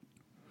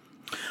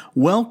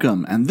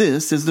Welcome, and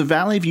this is the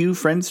Valley View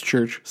Friends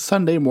Church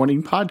Sunday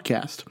Morning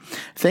Podcast.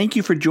 Thank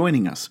you for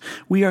joining us.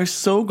 We are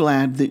so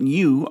glad that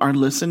you are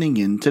listening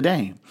in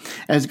today.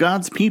 As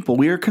God's people,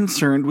 we are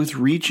concerned with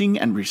reaching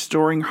and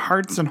restoring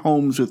hearts and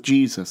homes with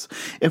Jesus.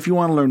 If you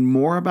want to learn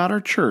more about our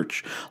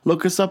church,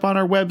 look us up on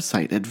our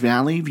website at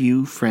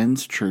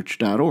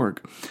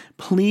valleyviewfriendschurch.org.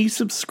 Please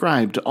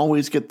subscribe to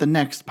always get the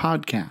next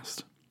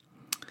podcast.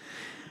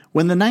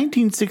 When the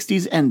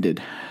 1960s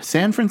ended,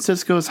 San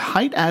Francisco's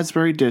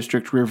Haight-Ashbury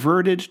district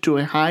reverted to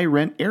a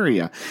high-rent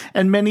area,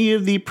 and many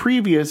of the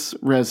previous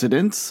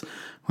residents,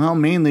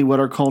 mainly what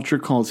our culture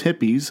calls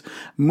hippies,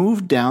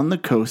 moved down the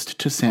coast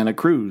to Santa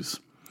Cruz.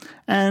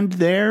 And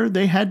there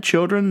they had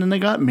children and they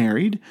got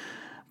married,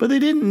 but they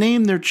didn't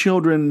name their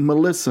children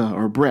Melissa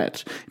or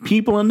Brett.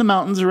 People in the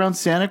mountains around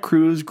Santa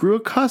Cruz grew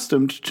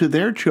accustomed to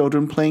their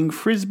children playing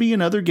frisbee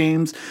and other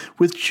games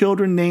with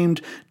children named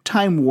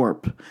Time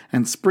Warp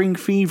and Spring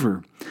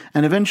Fever,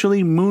 and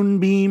eventually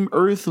Moonbeam,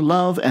 Earth,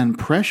 Love, and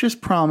Precious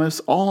Promise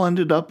all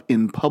ended up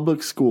in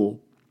public school.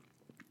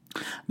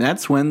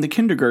 That's when the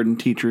kindergarten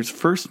teachers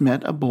first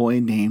met a boy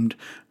named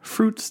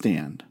Fruit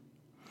Stand.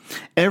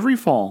 Every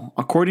fall,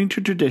 according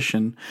to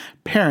tradition,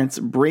 parents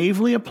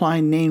bravely apply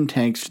name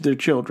tags to their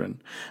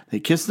children. They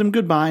kiss them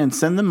goodbye and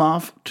send them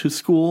off to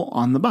school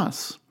on the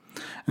bus.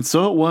 And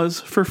so it was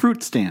for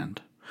Fruit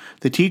Stand.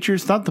 The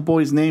teachers thought the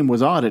boy's name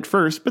was odd at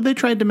first, but they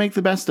tried to make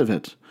the best of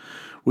it.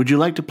 "Would you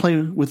like to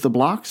play with the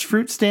blocks,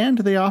 Fruit Stand?"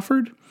 they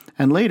offered.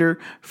 And later,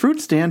 "Fruit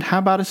Stand, how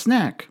about a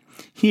snack?"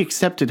 He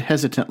accepted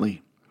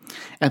hesitantly.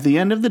 At the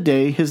end of the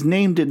day, his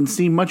name didn't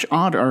seem much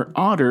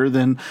odder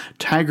than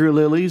Tiger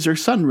Lilies or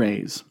Sun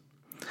Rays.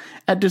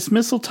 At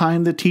dismissal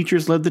time, the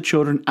teachers led the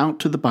children out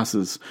to the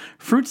buses.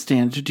 "Fruit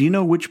Stand, do you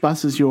know which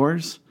bus is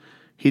yours?"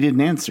 He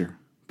didn't answer.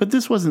 But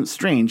this wasn't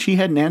strange. He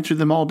hadn't answered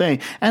them all day,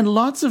 and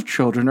lots of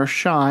children are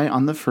shy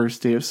on the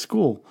first day of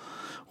school.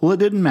 Well, it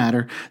didn't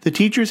matter. The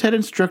teachers had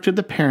instructed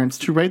the parents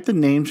to write the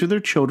names of their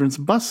children's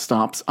bus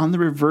stops on the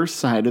reverse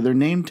side of their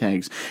name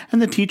tags,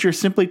 and the teacher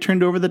simply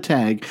turned over the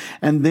tag,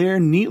 and there,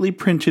 neatly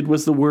printed,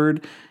 was the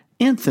word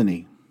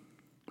Anthony.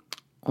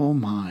 Oh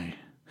my.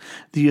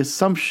 The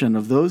assumption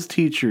of those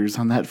teachers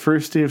on that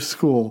first day of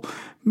school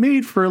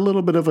made for a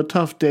little bit of a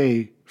tough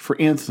day for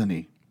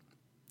Anthony.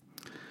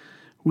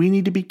 We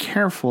need to be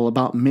careful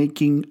about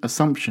making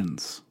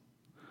assumptions.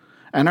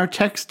 And our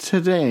text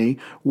today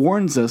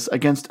warns us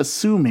against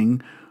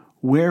assuming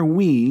where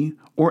we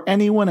or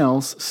anyone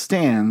else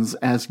stands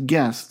as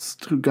guests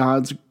to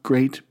God's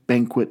great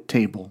banquet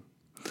table.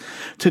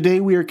 Today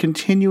we are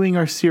continuing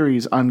our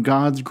series on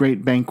God's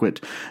great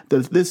banquet.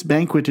 This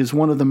banquet is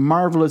one of the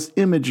marvelous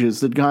images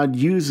that God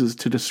uses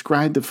to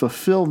describe the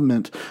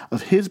fulfillment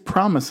of His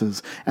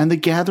promises and the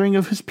gathering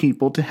of His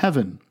people to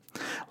heaven.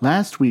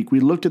 Last week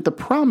we looked at the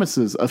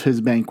promises of His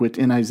banquet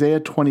in Isaiah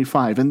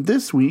 25, and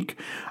this week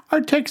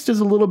our text is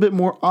a little bit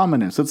more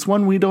ominous. It's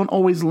one we don't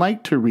always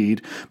like to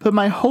read, but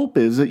my hope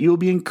is that you'll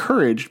be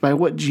encouraged by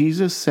what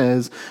Jesus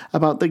says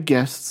about the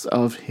guests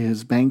of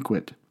His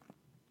banquet.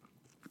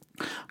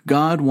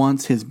 God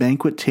wants His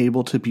banquet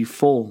table to be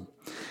full.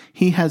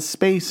 He has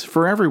space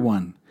for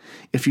everyone.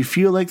 If you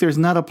feel like there's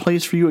not a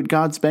place for you at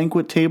God's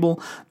banquet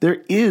table,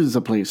 there is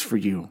a place for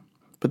you.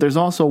 But there's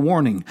also a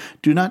warning.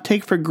 Do not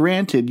take for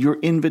granted your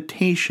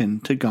invitation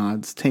to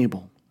God's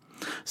table.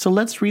 So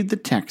let's read the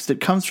text.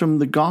 It comes from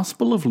the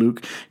Gospel of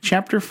Luke,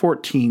 chapter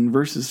 14,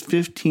 verses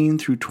 15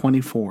 through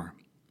 24.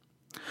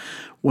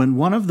 When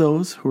one of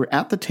those who were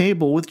at the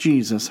table with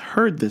Jesus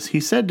heard this, he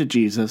said to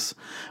Jesus,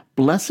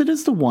 "Blessed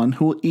is the one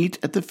who will eat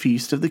at the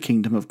feast of the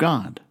kingdom of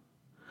God."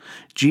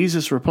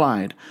 Jesus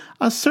replied,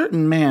 "A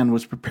certain man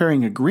was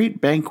preparing a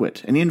great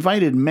banquet, and he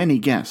invited many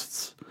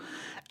guests.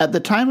 At the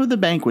time of the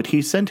banquet,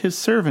 he sent his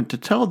servant to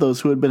tell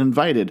those who had been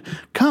invited,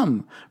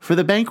 'Come, for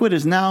the banquet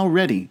is now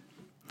ready.'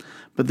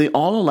 But they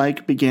all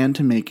alike began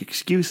to make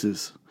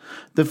excuses.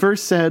 The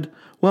first said,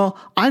 'Well,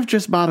 I've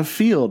just bought a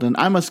field, and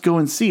I must go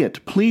and see it.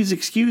 Please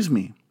excuse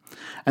me.'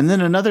 And then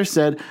another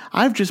said,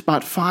 'I've just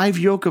bought 5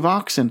 yoke of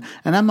oxen,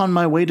 and I'm on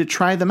my way to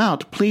try them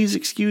out. Please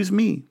excuse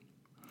me.'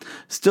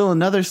 Still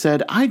another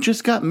said, 'I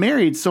just got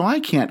married, so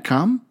I can't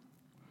come.'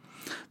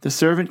 The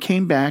servant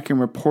came back and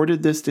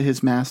reported this to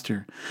his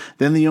master.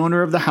 Then the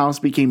owner of the house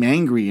became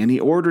angry, and he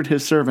ordered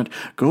his servant,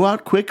 'Go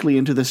out quickly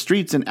into the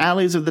streets and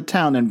alleys of the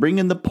town and bring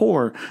in the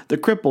poor, the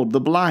crippled,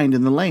 the blind,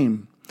 and the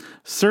lame.'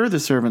 'Sir,' the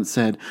servant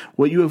said,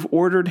 'what you have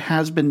ordered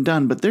has been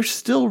done, but there's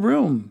still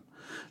room.'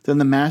 Then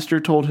the master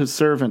told his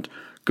servant,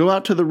 'Go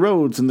out to the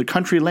roads and the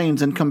country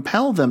lanes and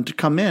compel them to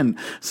come in,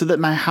 so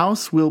that my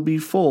house will be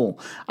full.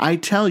 I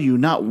tell you,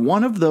 not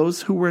one of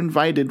those who were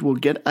invited will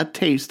get a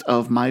taste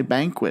of my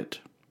banquet.'"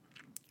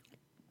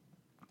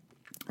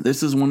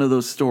 This is one of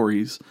those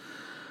stories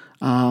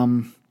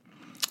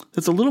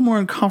that's a little more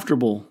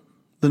uncomfortable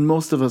than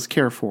most of us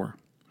care for.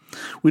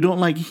 We don't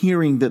like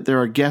hearing that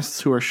there are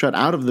guests who are shut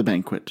out of the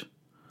banquet.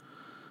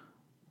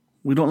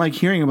 We don't like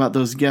hearing about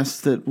those guests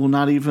that will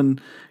not even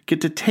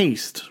get to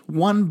taste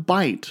one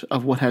bite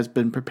of what has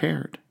been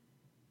prepared.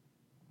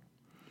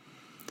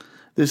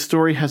 This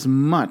story has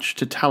much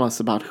to tell us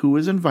about who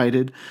is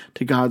invited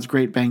to God's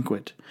great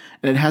banquet,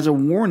 and it has a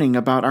warning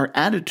about our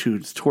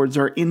attitudes towards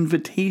our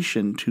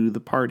invitation to the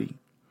party.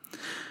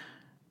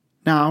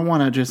 Now, I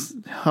want to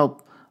just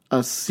help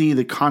us see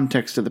the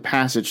context of the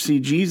passage. See,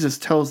 Jesus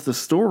tells the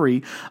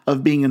story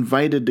of being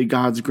invited to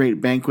God's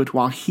great banquet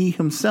while he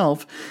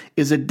himself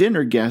is a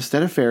dinner guest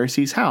at a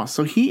Pharisee's house.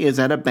 So he is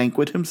at a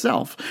banquet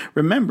himself.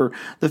 Remember,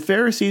 the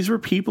Pharisees were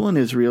people in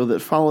Israel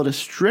that followed a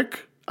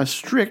strict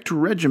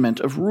regiment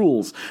of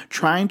rules,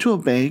 trying to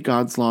obey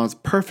God's laws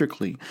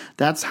perfectly.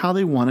 That's how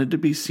they wanted to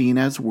be seen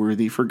as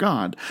worthy for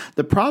God.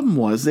 The problem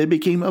was they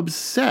became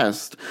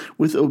obsessed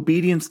with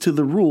obedience to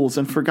the rules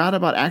and forgot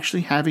about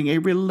actually having a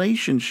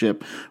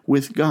relationship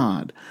with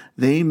God.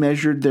 They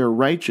measured their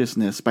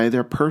righteousness by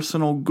their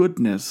personal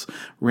goodness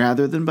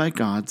rather than by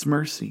God's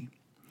mercy.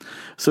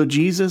 So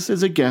Jesus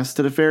is a guest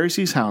at a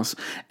Pharisee's house,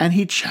 and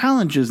he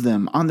challenges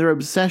them on their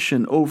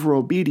obsession over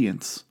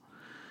obedience.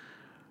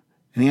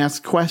 And he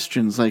asks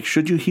questions like,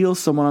 should you heal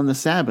someone on the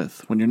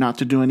Sabbath when you're not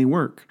to do any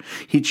work?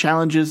 He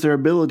challenges their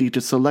ability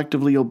to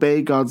selectively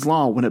obey God's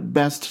law when it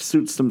best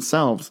suits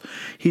themselves.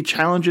 He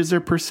challenges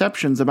their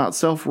perceptions about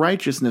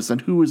self-righteousness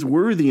and who is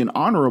worthy and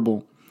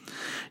honorable.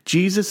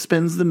 Jesus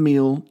spends the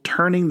meal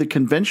turning the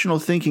conventional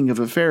thinking of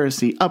a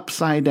Pharisee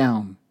upside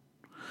down.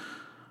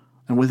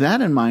 And with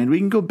that in mind, we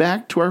can go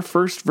back to our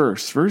first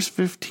verse, verse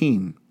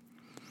 15.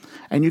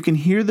 And you can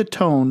hear the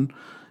tone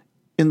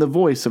in the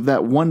voice of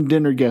that one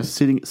dinner guest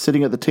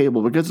sitting at the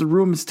table, because the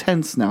room is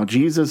tense now.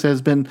 Jesus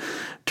has been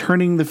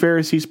turning the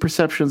Pharisees'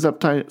 perceptions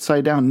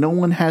upside down. No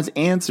one has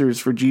answers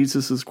for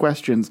Jesus'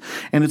 questions,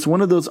 and it's one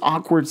of those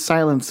awkward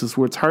silences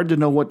where it's hard to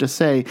know what to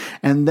say,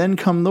 and then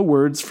come the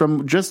words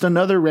from just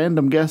another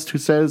random guest who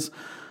says,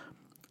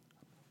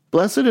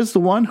 "Blessed is the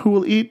one who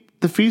will eat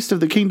the feast of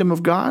the kingdom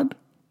of God."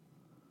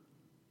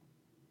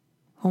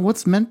 Well,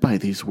 what's meant by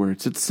these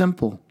words? It's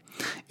simple.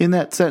 In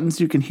that sentence,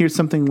 you can hear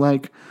something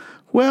like,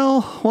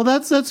 Well,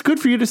 that's good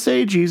for you to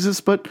say,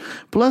 Jesus, but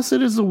blessed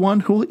is the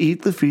one who will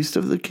eat the feast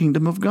of the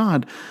kingdom of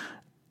God.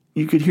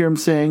 You could hear him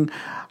saying,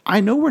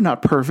 I know we're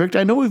not perfect.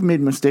 I know we've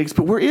made mistakes,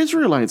 but we're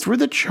Israelites. We're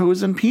the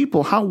chosen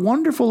people. How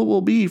wonderful it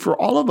will be for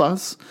all of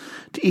us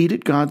to eat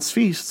at God's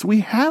feasts. We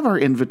have our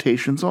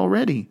invitations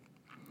already.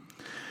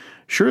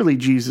 Surely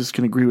Jesus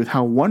can agree with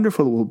how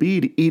wonderful it will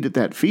be to eat at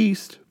that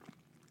feast.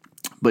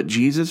 But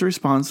Jesus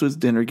responds to his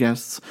dinner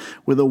guests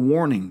with a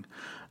warning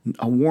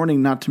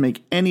not to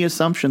make any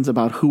assumptions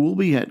about who will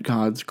be at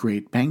God's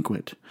great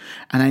banquet.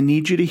 And I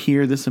need you to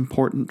hear this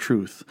important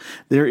truth.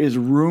 There is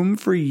room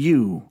for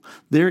you.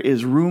 There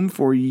is room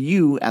for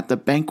you at the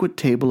banquet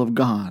table of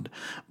God.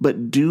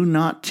 But do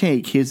not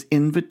take his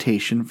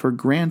invitation for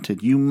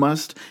granted. You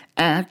must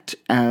act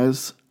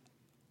as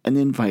an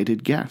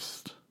invited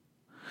guest.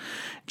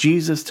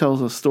 Jesus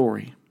tells a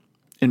story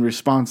in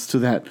response to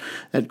that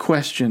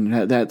question,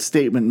 that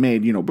statement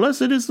made,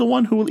 blessed is the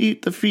one who will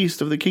eat the feast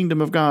of the kingdom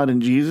of God.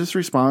 And Jesus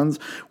responds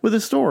with a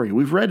story.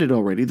 We've read it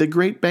already, the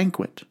great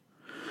banquet.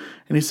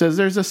 And he says,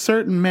 there's a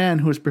certain man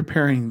who is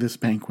preparing this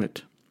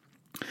banquet.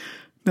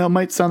 Now, it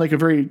might sound like a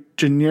very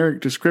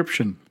generic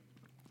description,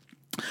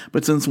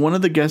 but since one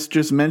of the guests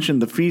just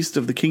mentioned the feast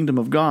of the kingdom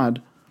of God,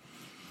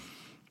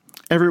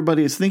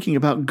 everybody is thinking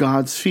about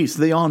God's feast.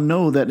 They all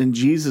know that in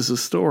Jesus'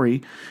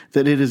 story,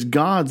 that it is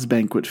God's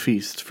banquet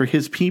feast for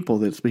his people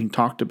that's being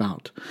talked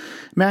about.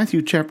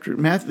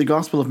 The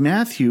Gospel of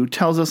Matthew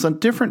tells us a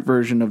different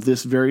version of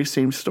this very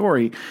same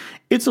story.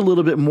 It's a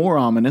little bit more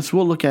ominous.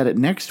 We'll look at it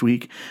next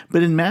week.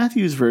 But in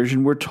Matthew's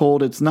version, we're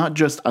told it's not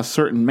just a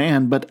certain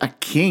man, but a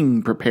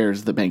king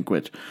prepares the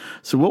banquet.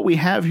 So what we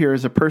have here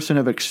is a person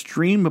of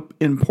extreme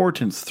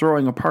importance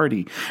throwing a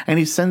party. And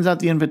he sends out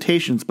the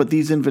invitations, but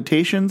these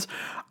invitations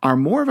are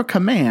more of a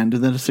command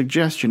than a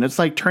suggestion. It's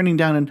like turning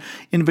down an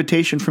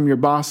invitation from your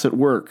boss at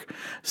work.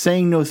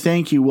 Saying no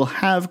thank you will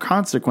have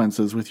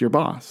consequences with your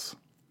boss.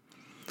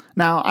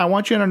 Now, I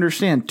want you to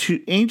understand,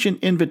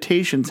 ancient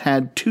invitations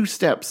had 2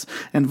 steps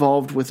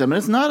involved with them. And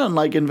it's not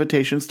unlike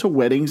invitations to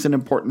weddings and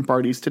important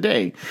parties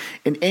today.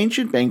 In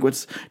ancient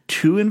banquets,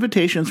 2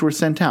 invitations were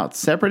sent out,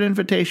 separate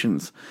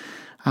invitations.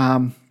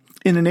 In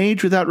an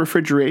age without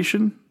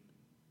refrigeration,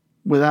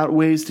 without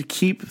ways to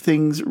keep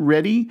things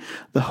ready,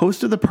 the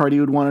host of the party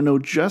would want to know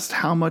just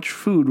how much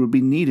food would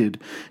be needed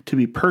to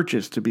be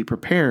purchased, to be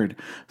prepared.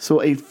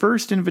 So a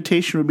first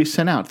invitation would be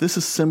sent out. This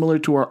is similar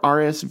to our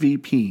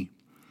RSVP.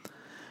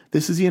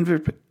 This is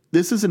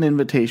an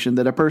invitation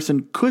that a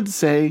person could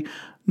say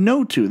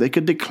no to. They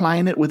could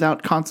decline it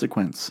without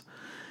consequence.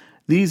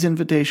 These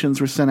invitations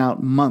were sent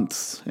out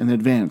months in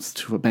advance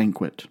to a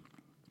banquet.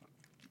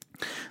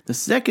 The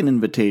second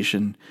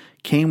invitation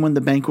came when the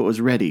banquet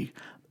was ready.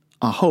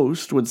 A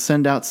host would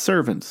send out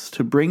servants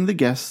to bring the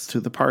guests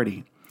to the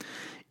party.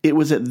 It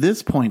was at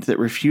this point that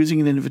refusing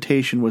an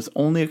invitation was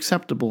only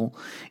acceptable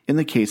in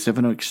the case of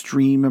an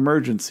extreme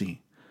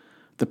emergency.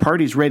 The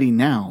party's ready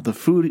now. The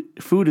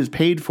food is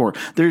paid for.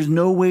 There's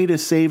no way to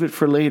save it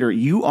for later.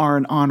 You are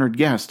an honored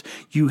guest.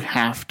 You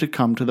have to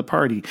come to the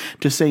party.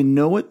 To say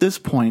no at this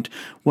point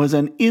was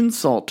an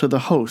insult to the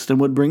host and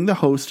would bring the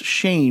host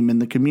shame in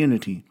the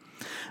community.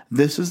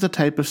 This is the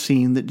type of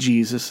scene that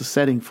Jesus is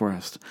setting for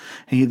us.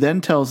 And he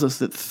then tells us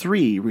that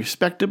 3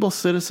 respectable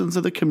citizens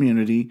of the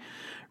community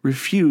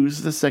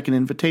refuse the second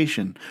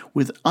invitation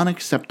with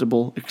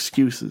unacceptable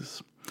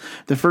excuses.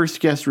 The first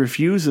guest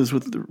refuses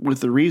with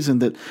the reason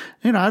that,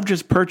 I've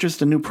just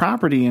purchased a new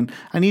property and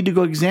I need to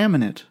go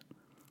examine it.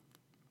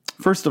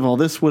 First of all,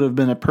 this would have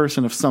been a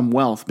person of some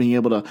wealth being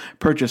able to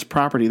purchase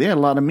property. They had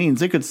a lot of means.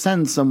 They could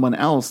send someone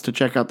else to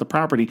check out the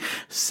property.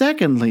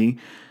 Secondly,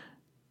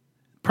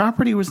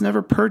 property was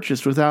never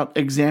purchased without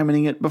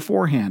examining it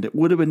beforehand. It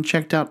would have been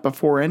checked out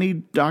before any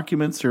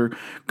documents or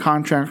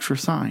contracts were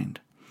signed.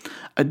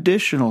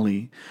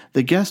 Additionally,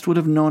 the guest would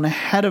have known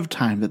ahead of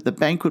time that the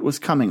banquet was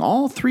coming.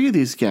 All 3 of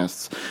these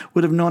guests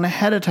would have known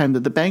ahead of time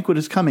that the banquet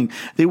is coming.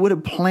 They would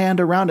have planned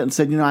around it and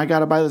said, I got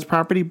to buy this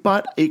property,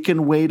 but it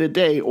can wait a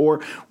day,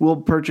 or we'll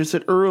purchase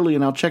it early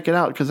and I'll check it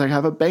out because I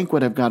have a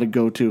banquet I've got to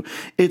go to.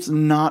 It's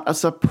not a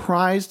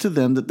surprise to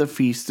them that the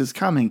feast is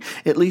coming.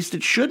 At least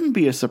it shouldn't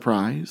be a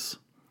surprise.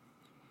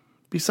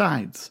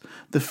 Besides,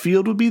 the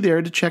field will be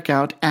there to check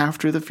out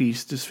after the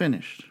feast is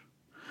finished.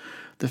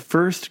 The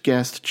first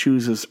guest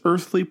chooses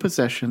earthly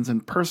possessions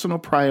and personal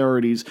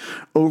priorities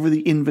over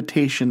the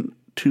invitation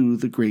to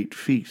the great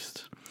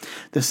feast.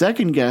 The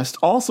second guest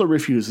also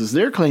refuses.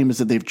 Their claim is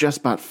that they've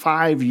just bought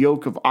 5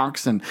 yoke of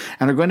oxen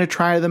and are going to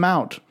try them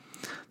out.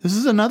 This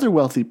is another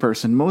wealthy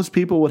person. Most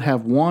people would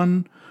have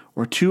 1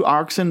 or 2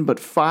 oxen,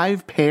 but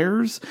 5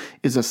 pairs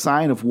is a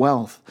sign of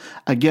wealth.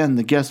 Again,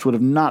 the guest would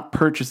have not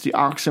purchased the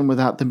oxen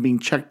without them being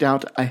checked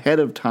out ahead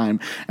of time,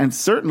 and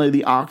certainly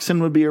the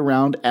oxen would be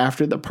around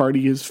after the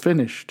party is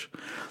finished.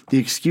 The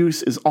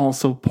excuse is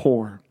also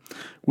poor.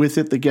 With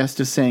it, the guest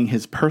is saying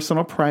his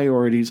personal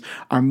priorities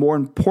are more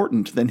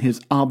important than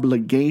his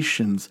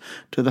obligations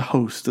to the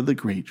host of the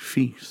great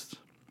feast.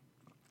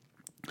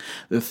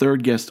 The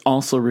third guest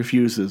also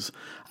refuses.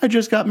 I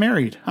just got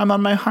married. I'm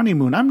on my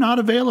honeymoon. I'm not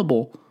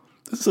available.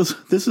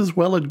 This is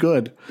well and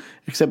good,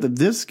 except that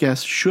this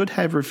guest should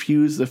have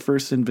refused the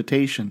first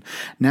invitation.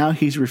 Now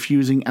he's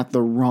refusing at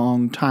the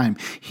wrong time.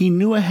 He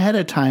knew ahead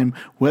of time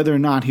whether or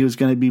not he was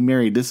going to be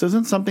married. This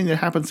isn't something that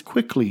happens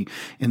quickly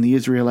in the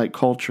Israelite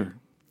culture.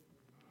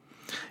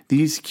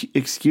 These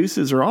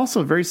excuses are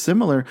also very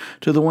similar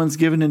to the ones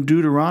given in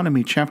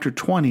Deuteronomy chapter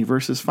 20,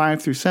 verses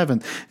 5 through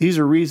 7. These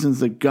are reasons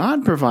that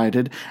God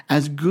provided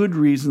as good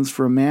reasons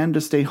for a man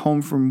to stay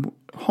home from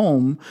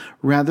home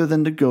rather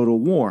than to go to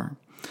war.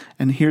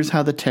 And here's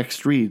how the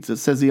text reads. It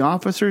says, the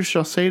officers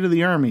shall say to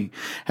the army,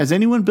 has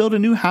anyone built a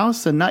new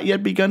house and not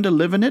yet begun to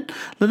live in it?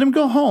 Let him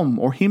go home,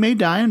 or he may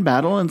die in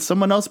battle, and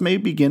someone else may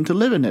begin to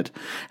live in it.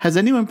 Has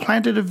anyone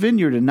planted a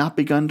vineyard and not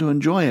begun to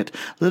enjoy it?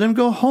 Let him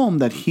go home,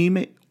 that he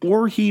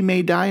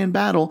may die in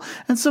battle,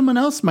 and someone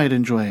else might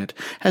enjoy it.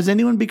 Has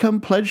anyone become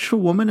pledged to a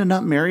woman and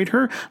not married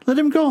her? Let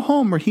him go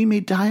home, or he may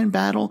die in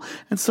battle,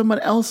 and someone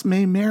else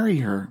may marry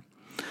her.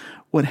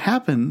 What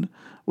happened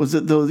was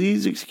that though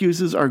these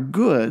excuses are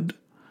good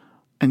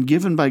and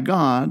given by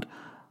God,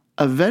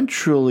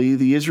 eventually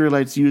the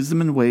Israelites used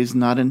them in ways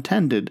not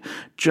intended,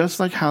 just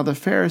like how the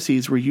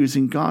Pharisees were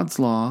using God's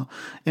law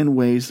in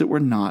ways that were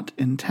not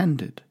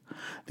intended.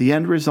 The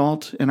end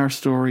result in our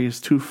story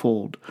is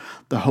twofold.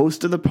 The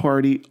host of the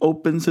party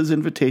opens his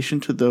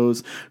invitation to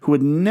those who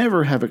would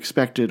never have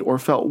expected or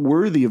felt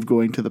worthy of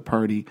going to the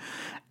party,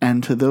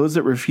 and to those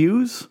that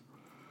refuse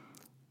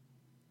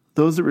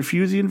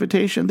the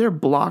invitation, they're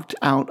blocked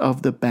out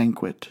of the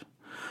banquet.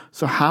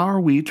 So how are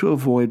we to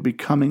avoid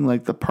becoming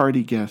like the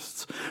party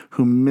guests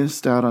who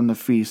missed out on the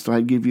feast? So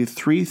I give you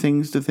 3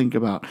 things to think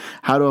about.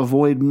 How to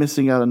avoid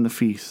missing out on the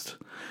feast.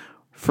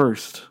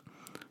 First,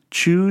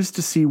 choose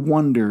to see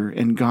wonder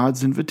in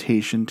God's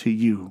invitation to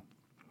you.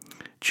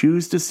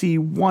 Choose to see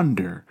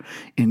wonder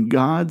in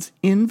God's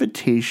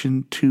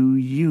invitation to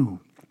you.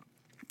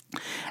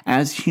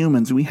 As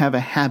humans, we have a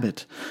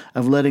habit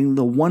of letting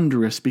the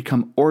wondrous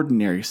become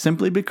ordinary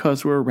simply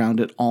because we're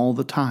around it all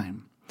the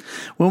time.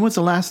 When was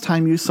the last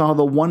time you saw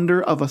the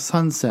wonder of a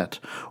sunset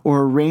or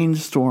a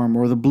rainstorm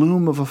or the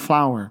bloom of a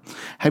flower?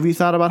 Have you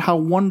thought about how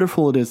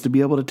wonderful it is to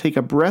be able to take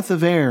a breath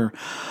of air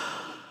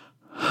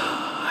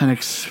and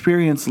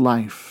experience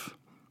life?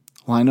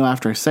 Well, I know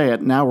after I say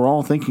it, now we're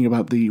all thinking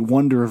about the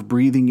wonder of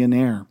breathing in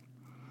air.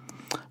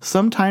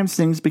 Sometimes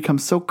things become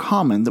so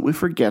common that we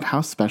forget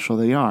how special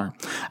they are.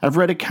 I've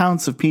read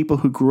accounts of people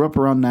who grew up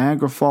around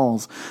Niagara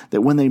Falls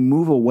that when they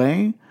move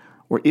away,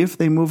 or if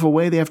they move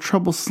away, they have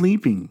trouble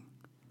sleeping.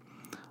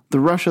 The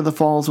rush of the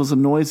falls was a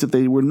noise that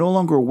they were no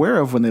longer aware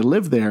of when they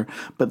lived there,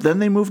 but then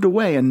they moved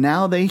away, and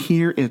now they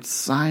hear its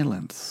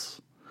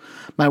silence.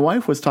 My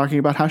wife was talking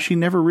about how she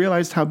never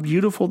realized how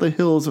beautiful the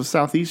hills of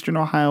southeastern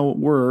Ohio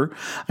were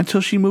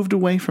until she moved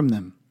away from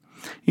them.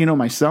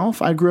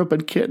 Myself, I grew up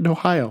in Canton,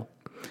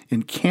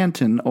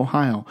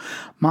 Ohio.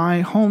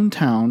 My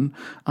hometown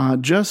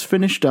just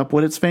finished up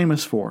what it's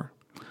famous for,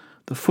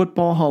 the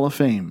Football Hall of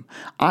Fame.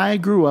 I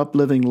grew up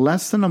living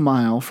less than a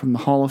mile from the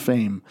Hall of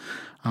Fame.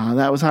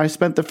 That was how I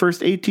spent the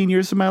first 18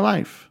 years of my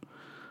life.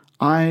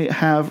 I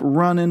have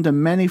run into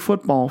many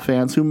football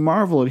fans who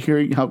marvel at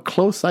hearing how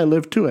close I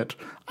live to it.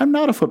 I'm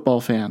not a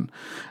football fan.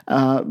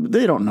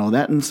 They don't know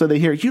that. And so they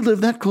hear, you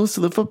live that close to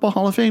the Football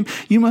Hall of Fame.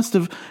 You must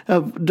have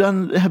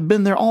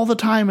been there all the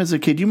time as a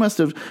kid. You must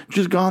have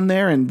just gone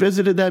there and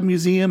visited that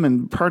museum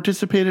and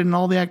participated in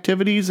all the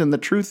activities. And the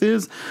truth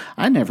is,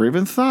 I never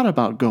even thought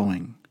about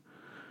going.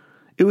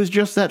 It was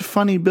just that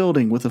funny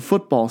building with a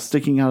football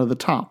sticking out of the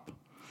top.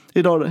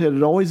 It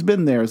had always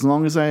been there as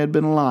long as I had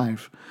been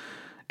alive.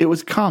 It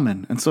was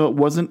common, and so it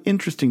wasn't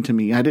interesting to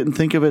me. I didn't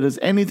think of it as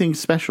anything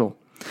special.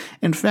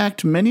 In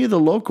fact, many of the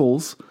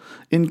locals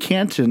in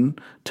Canton,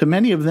 to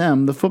many of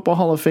them, the Football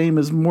Hall of Fame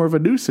is more of a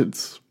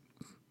nuisance.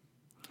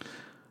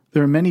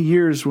 There were many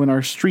years when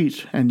our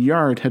street and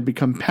yard had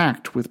become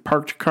packed with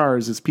parked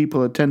cars as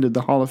people attended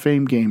the Hall of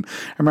Fame game.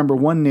 I remember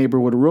one neighbor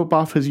would rope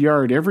off his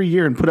yard every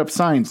year and put up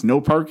signs,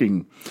 no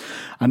parking.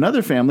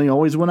 Another family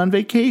always went on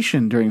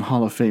vacation during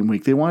Hall of Fame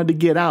week. They wanted to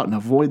get out and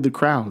avoid the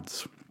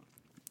crowds.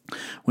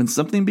 When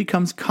something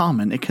becomes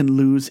common, it can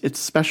lose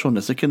its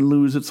specialness. It can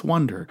lose its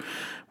wonder.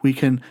 We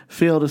can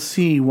fail to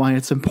see why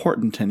it's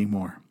important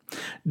anymore.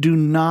 Do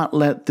not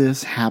let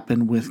this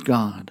happen with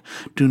God.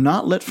 Do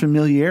not let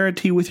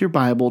familiarity with your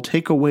Bible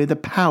take away the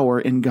power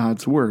in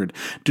God's Word.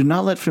 Do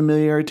not let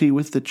familiarity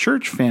with the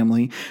church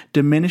family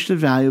diminish the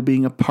value of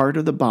being a part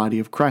of the body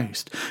of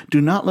Christ.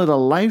 Do not let a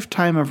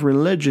lifetime of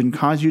religion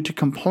cause you to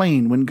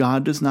complain when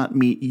God does not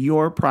meet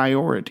your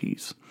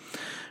priorities.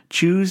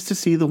 Choose to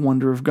see the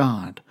wonder of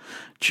God.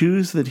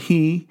 Choose that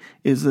He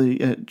is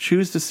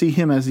choose to see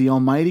Him as the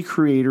Almighty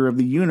Creator of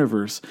the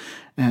universe,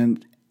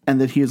 and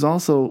that He is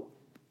also,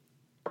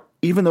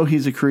 even though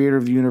He's a creator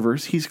of the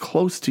universe, He's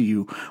close to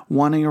you,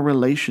 wanting a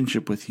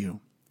relationship with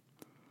you.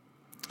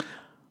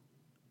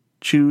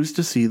 Choose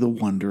to see the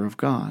wonder of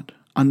God.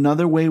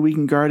 Another way we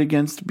can guard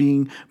against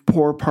being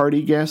poor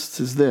party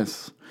guests is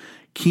this: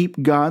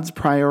 keep God's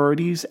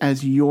priorities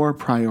as your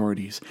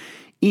priorities.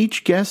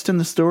 Each guest in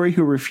the story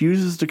who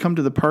refuses to come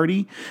to the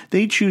party,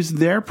 they choose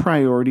their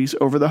priorities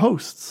over the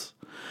host's.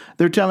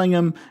 They're telling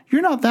him,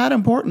 you're not that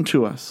important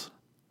to us.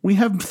 We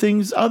have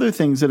other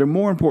things that are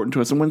more important to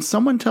us. And when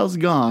someone tells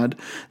God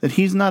that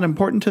He's not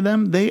important to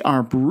them, they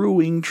are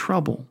brewing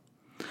trouble.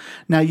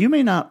 Now, you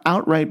may not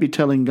outright be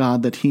telling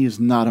God that He is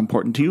not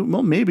important to you.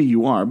 Well, maybe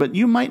you are, but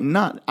you might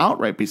not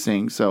outright be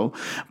saying so.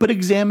 But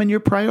examine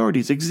your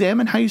priorities.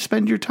 Examine how you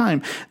spend your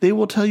time. They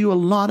will tell you a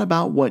lot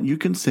about what you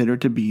consider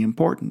to be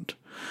important.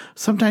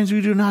 Sometimes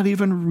we do not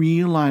even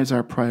realize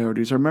our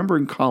priorities. I remember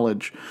in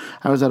college,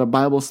 I was at a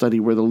Bible study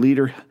where the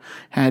leader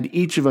had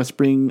each of us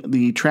bring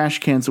the trash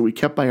cans that we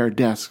kept by our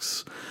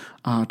desks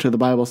to the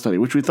Bible study,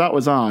 which we thought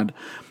was odd.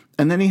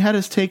 And then he had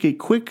us take a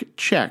quick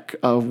check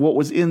of what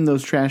was in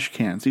those trash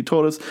cans. He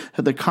told us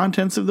that the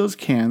contents of those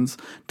cans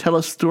tell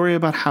a story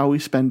about how we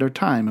spend our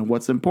time and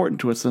what's important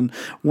to us. And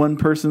one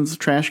person's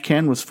trash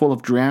can was full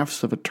of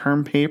drafts of a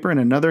term paper, and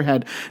another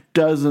had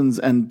dozens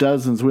and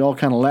dozens, we all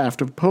kind of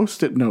laughed, of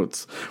Post-it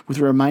notes with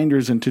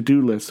reminders and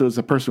to-do lists. So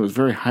the person was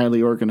very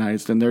highly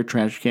organized, and their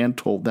trash can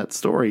told that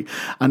story.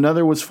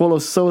 Another was full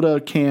of soda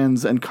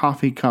cans and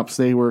coffee cups.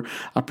 They were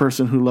a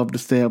person who loved to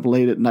stay up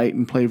late at night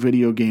and play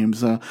video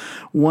games.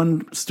 One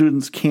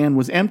student's can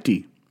was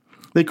empty.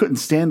 They couldn't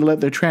stand to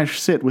let their trash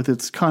sit with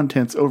its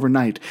contents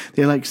overnight.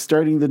 They liked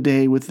starting the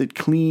day with it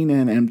clean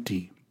and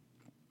empty.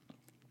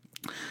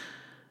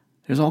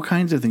 There's all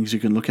kinds of things you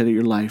can look at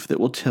your life that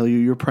will tell you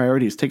your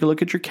priorities. Take a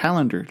look at your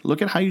calendar.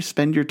 Look at how you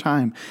spend your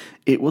time.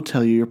 It will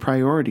tell you your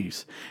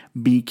priorities.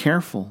 Be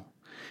careful.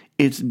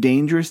 It's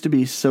dangerous to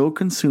be so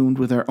consumed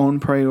with our own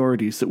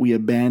priorities that we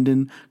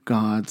abandon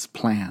God's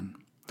plan.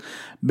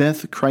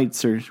 Beth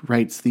Kreitzer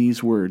writes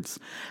these words: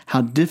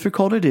 how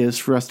difficult it is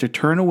for us to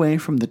turn away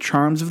from the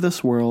charms of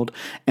this world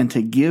and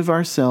to give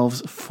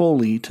ourselves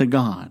fully to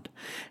God.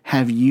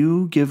 Have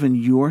you given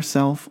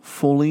yourself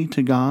fully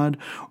to God,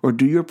 or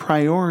do your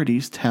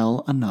priorities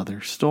tell another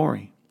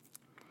story?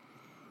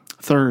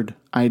 Third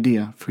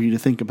idea for you to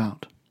think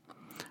about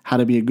how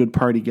to be a good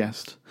party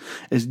guest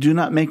is do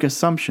not make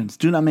assumptions.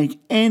 Do not make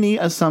any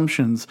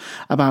assumptions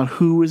about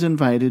who is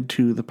invited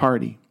to the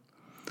party.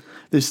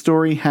 This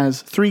story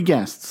has 3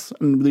 guests,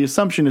 and the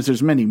assumption is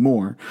there's many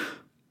more,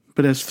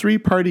 but has 3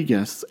 party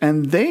guests,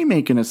 and they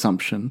make an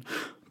assumption.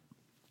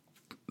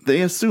 They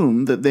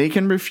assume that they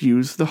can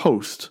refuse the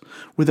host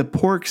with a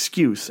poor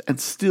excuse and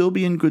still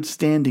be in good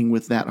standing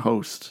with that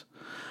host.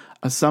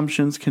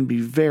 Assumptions can be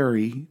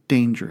very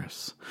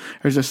dangerous.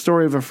 There's a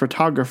story of a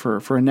photographer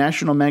for a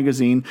national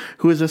magazine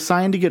who was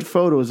assigned to get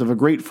photos of a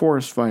great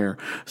forest fire.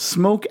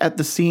 Smoke at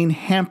the scene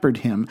hampered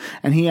him,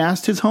 and he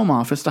asked his home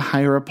office to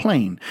hire a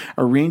plane.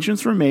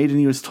 Arrangements were made, and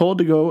he was told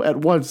to go at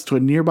once to a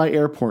nearby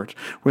airport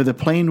where the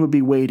plane would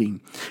be waiting.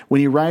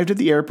 When he arrived at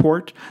the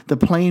airport, there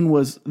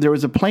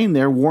was a plane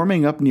there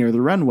warming up near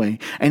the runway,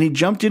 and he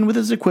jumped in with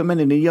his equipment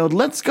and he yelled,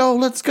 "Let's go,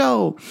 let's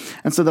go!"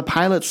 And so the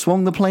pilot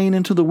swung the plane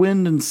into the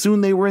wind, and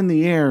soon they were in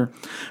the air.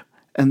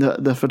 And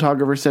the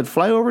photographer said,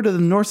 "Fly over to the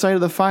north side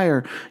of the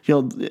fire,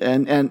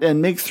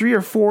 and make 3 or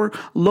 4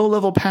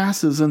 low-level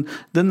passes." And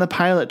then the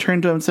pilot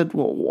turned to him and said,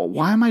 "Well,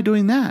 why am I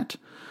doing that?"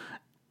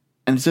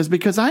 And it says,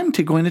 because I'm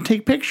going to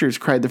take pictures,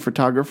 cried the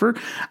photographer.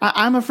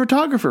 I'm a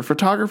photographer.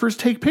 Photographers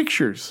take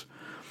pictures.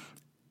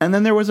 And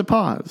then there was a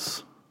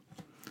pause.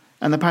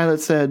 And the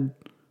pilot said,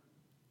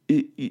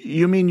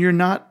 you mean you're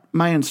not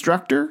my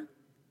instructor?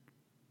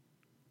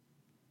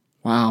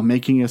 Wow,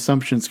 making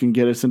assumptions can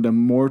get us into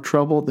more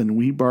trouble than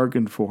we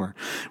bargained for.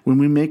 When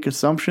we make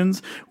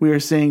assumptions, we are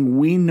saying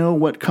we know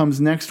what comes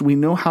next. We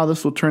know how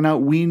this will turn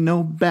out. We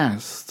know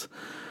best.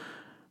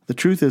 The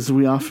truth is,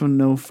 we often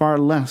know far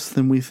less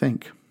than we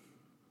think.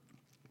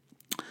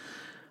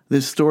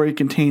 This story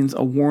contains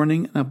a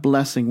warning and a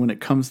blessing when it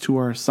comes to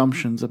our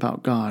assumptions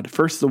about God.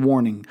 First, the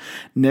warning.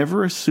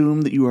 Never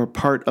assume that you are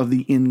part of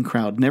the in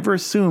crowd. Never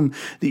assume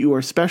that you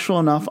are special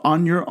enough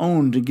on your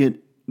own to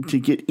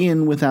get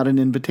in without an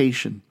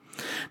invitation.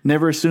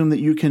 Never assume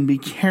that you can be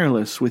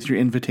careless with your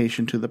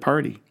invitation to the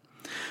party.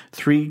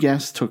 3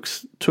 guests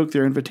took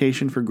their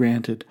invitation for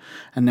granted,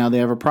 and now they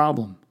have a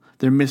problem.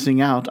 They're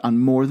missing out on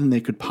more than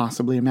they could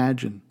possibly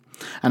imagine.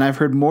 And I've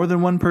heard more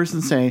than one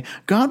person say,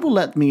 God will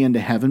let me into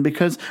heaven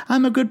because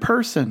I'm a good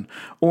person.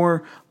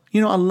 Or,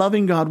 a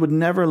loving God would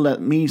never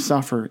let me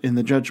suffer in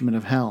the judgment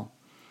of hell.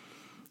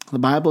 The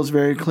Bible is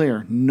very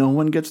clear. No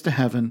one gets to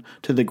heaven,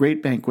 to the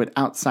great banquet,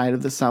 outside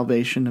of the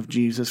salvation of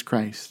Jesus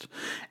Christ.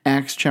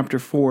 Acts chapter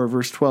 4,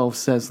 verse 12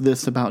 says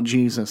this about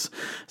Jesus.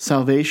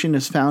 Salvation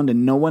is found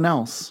in no one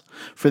else,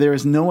 for there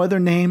is no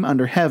other name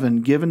under heaven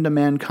given to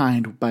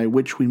mankind by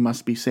which we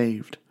must be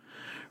saved.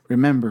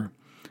 Remember,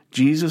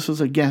 Jesus was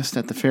a guest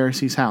at the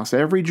Pharisees' house.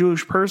 Every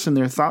Jewish person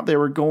there thought they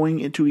were going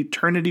into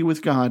eternity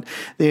with God.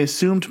 They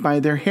assumed by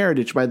their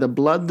heritage, by the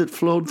blood that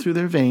flowed through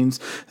their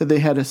veins, that they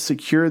had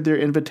secured their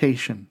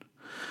invitation.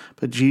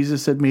 But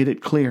Jesus had made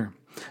it clear.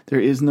 There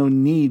is no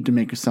need to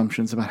make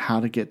assumptions about how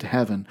to get to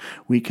heaven.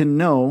 We can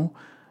know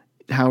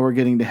how we're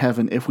getting to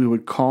heaven if we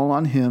would call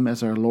on Him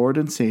as our Lord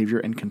and Savior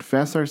and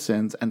confess our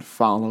sins and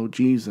follow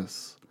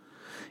Jesus.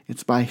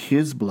 It's by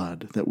His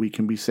blood that we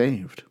can be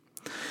saved.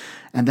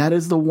 And that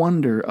is the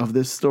wonder of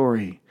this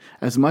story.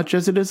 As much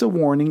as it is a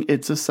warning,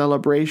 it's a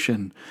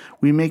celebration.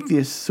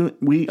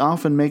 We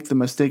often make the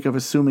mistake of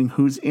assuming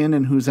who's in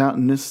and who's out,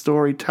 and this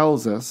story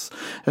tells us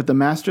that the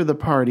master of the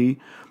party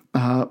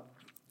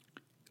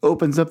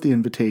opens up the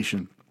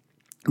invitation.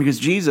 Because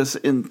Jesus,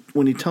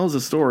 when he tells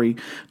the story,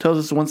 tells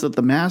us once that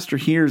the master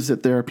hears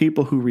that there are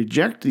people who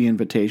reject the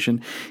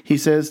invitation, he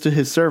says to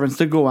his servants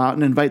to go out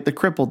and invite the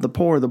crippled, the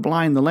poor, the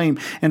blind, the lame,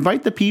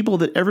 invite the people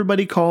that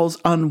everybody calls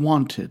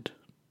unwanted.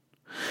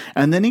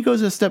 And then he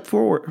goes a step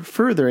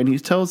further, and he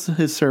tells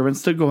his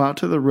servants to go out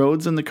to the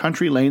roads and the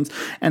country lanes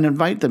and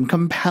invite them,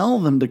 compel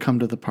them to come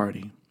to the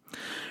party.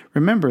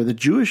 Remember, the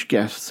Jewish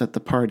guests at the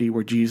party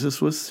where Jesus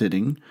was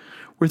sitting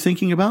were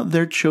thinking about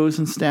their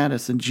chosen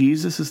status, and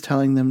Jesus is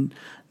telling them,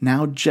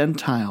 now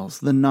Gentiles,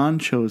 the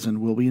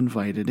non-chosen, will be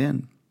invited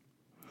in.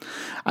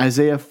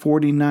 Isaiah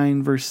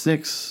 49, verse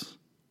 6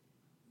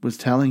 was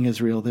telling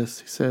Israel this.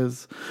 He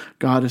says,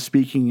 God is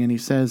speaking, and he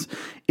says,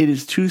 it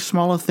is too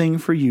small a thing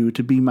for you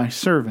to be my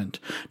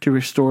servant, to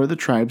restore the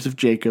tribes of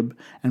Jacob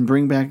and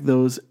bring back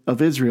those of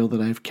Israel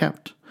that I have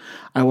kept.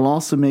 I will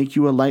also make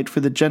you a light for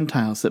the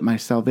Gentiles, that my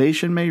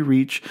salvation may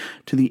reach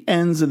to the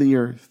ends of the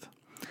earth.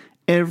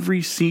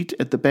 Every seat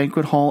at the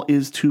banquet hall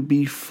is to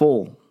be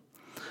full.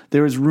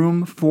 There is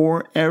room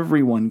for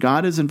everyone.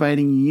 God is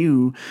inviting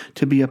you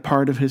to be a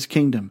part of His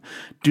kingdom.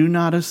 Do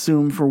not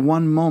assume for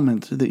one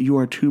moment that you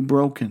are too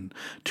broken,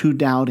 too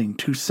doubting,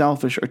 too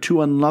selfish, or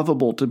too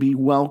unlovable to be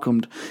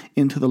welcomed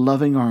into the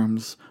loving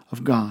arms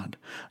of God.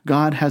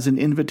 God has an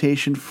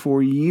invitation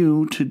for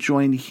you to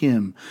join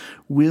Him.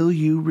 Will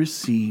you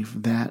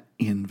receive that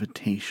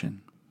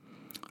invitation?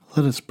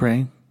 Let us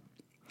pray.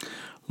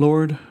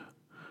 Lord,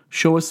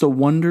 show us the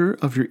wonder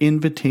of your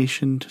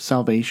invitation to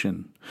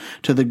salvation,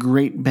 to the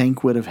great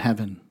banquet of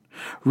heaven.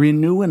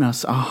 Renew in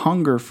us a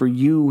hunger for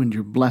you and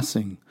your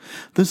blessing.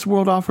 This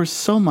world offers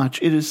so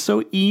much. It is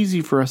so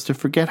easy for us to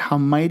forget how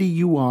mighty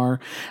you are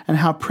and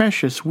how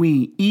precious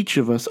we, each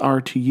of us,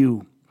 are to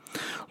you.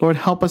 Lord,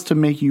 help us to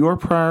make your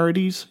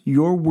priorities,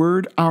 your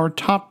word, our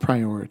top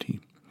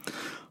priority.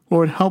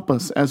 Lord, help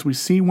us as we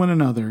see one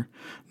another,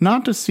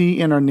 not to see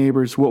in our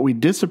neighbors what we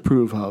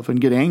disapprove of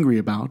and get angry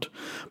about,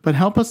 but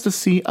help us to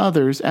see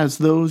others as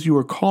those you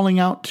are calling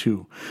out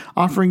to,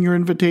 offering your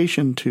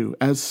invitation to,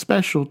 as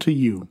special to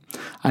you.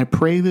 I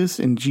pray this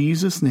in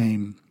Jesus'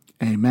 name.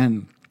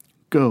 Amen.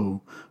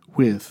 Go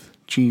with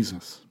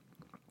Jesus.